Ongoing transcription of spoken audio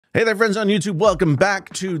Hey there, friends on YouTube. Welcome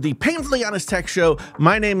back to the Painfully Honest Tech Show.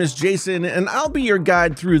 My name is Jason, and I'll be your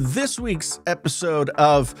guide through this week's episode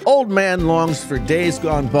of Old Man Longs for Days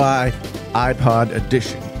Gone By iPod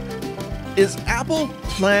Edition. Is Apple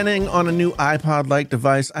planning on a new iPod-like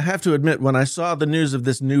device? I have to admit, when I saw the news of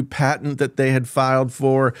this new patent that they had filed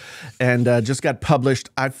for and just got published,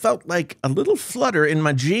 I felt like a little flutter in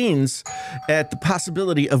my jeans at the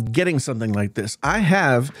possibility of getting something like this. I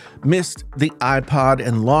have missed the iPod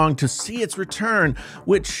and longed to see its return,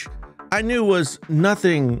 which I knew was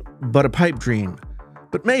nothing but a pipe dream.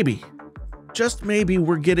 But maybe, just maybe,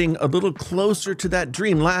 we're getting a little closer to that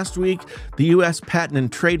dream. Last week, the U.S. Patent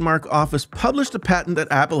and Trademark Office published a patent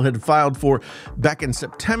that Apple had filed for back in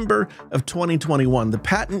September of 2021. The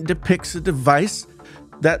patent depicts a device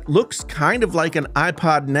that looks kind of like an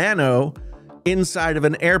iPod Nano inside of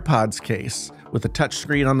an AirPods case with a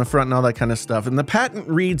touchscreen on the front and all that kind of stuff. And the patent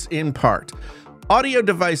reads in part, audio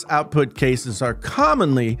device output cases are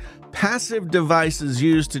commonly passive devices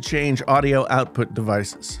used to change audio output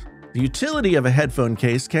devices. The utility of a headphone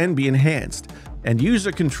case can be enhanced, and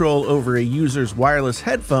user control over a user's wireless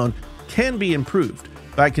headphone can be improved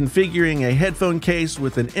by configuring a headphone case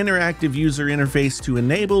with an interactive user interface to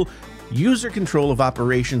enable user control of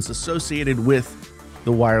operations associated with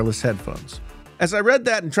the wireless headphones. As I read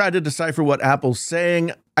that and tried to decipher what Apple's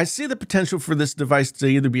saying, I see the potential for this device to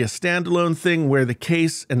either be a standalone thing where the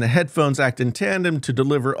case and the headphones act in tandem to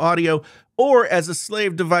deliver audio, or as a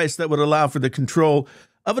slave device that would allow for the control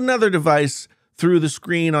of another device through the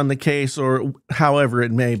screen on the case or however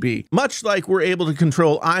it may be. Much like we're able to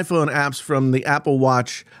control iPhone apps from the Apple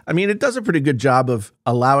Watch, I mean, it does a pretty good job of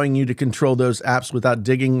allowing you to control those apps without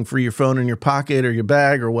digging for your phone in your pocket or your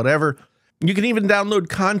bag or whatever. You can even download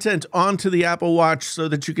content onto the Apple Watch so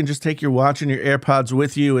that you can just take your watch and your AirPods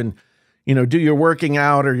with you and, you know, do your working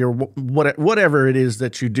out or your whatever it is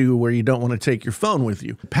that you do where you don't want to take your phone with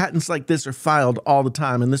you. Patents like this are filed all the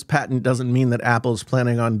time, and this patent doesn't mean that Apple is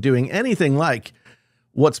planning on doing anything like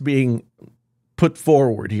what's being put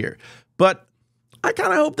forward here. But I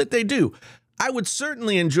kind of hope that they do. I would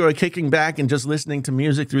certainly enjoy kicking back and just listening to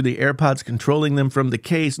music through the AirPods, controlling them from the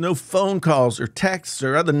case. No phone calls or texts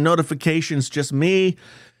or other notifications, just me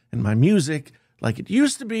and my music, like it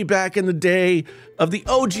used to be back in the day of the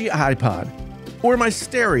OG iPod, or my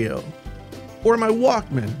stereo, or my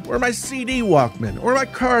Walkman, or my CD Walkman, or my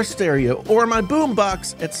car stereo, or my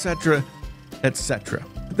boombox, etc., etc.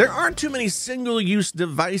 There aren't too many single-use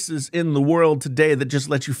devices in the world today that just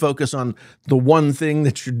let you focus on the one thing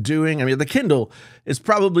that you're doing. I mean, the Kindle is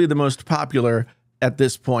probably the most popular at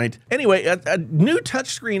this point. Anyway, a new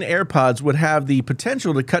touchscreen AirPods would have the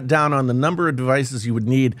potential to cut down on the number of devices you would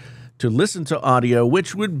need to listen to audio,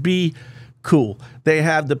 which would be cool. They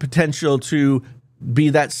have the potential to be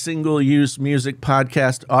that single-use music,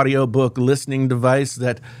 podcast, audiobook listening device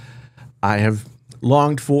that I have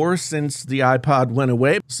longed for since the iPod went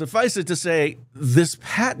away. Suffice it to say, this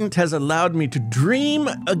patent has allowed me to dream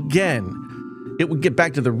again. It would get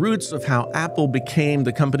back to the roots of how Apple became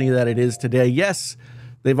the company that it is today. Yes,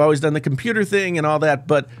 they've always done the computer thing and all that,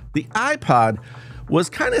 but the iPod was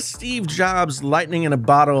kind of Steve Jobs' lightning in a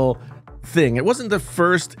bottle thing. It wasn't the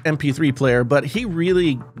first MP3 player, but he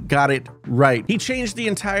really got it right. He changed the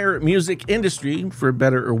entire music industry, for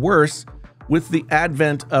better or worse, with the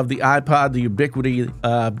advent of the iPod, the ubiquity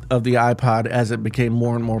of the iPod as it became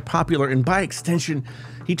more and more popular. And by extension,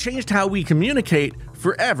 he changed how we communicate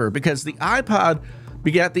forever, because the iPod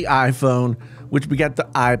begat the iPhone, which begat the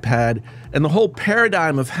iPad, and the whole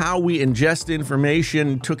paradigm of how we ingest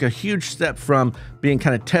information took a huge step from being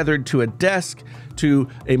kind of tethered to a desk to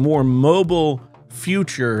a more mobile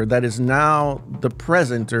future that is now the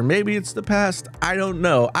present, or maybe it's the past. I don't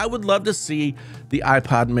know. I would love to see the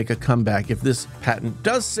iPod make a comeback. If this patent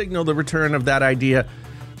does signal the return of that idea,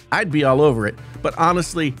 I'd be all over it. But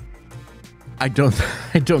honestly, I don't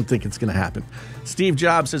think it's going to happen. Steve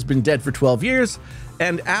Jobs has been dead for 12 years,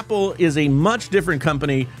 and Apple is a much different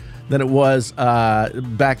company than it was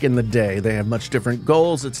back in the day. They have much different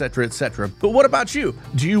goals, etc., etc. But what about you?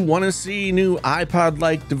 Do you want to see new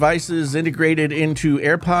iPod-like devices integrated into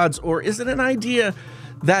AirPods, or is it an idea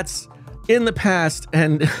that's in the past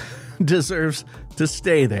and deserves to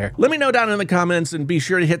stay there? Let me know down in the comments, and be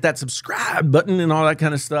sure to hit that subscribe button and all that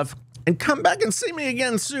kind of stuff. And come back and see me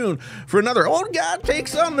again soon for another Old Guy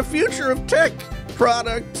Takes on the Future of Tech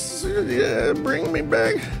products. Yeah, bring me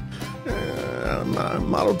back.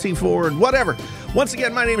 Model T Ford, whatever. Once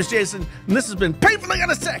again, my name is Jason, and this has been Painfully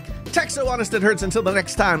Honest Tech. Tech so honest it hurts. Until the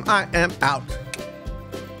next time, I am out.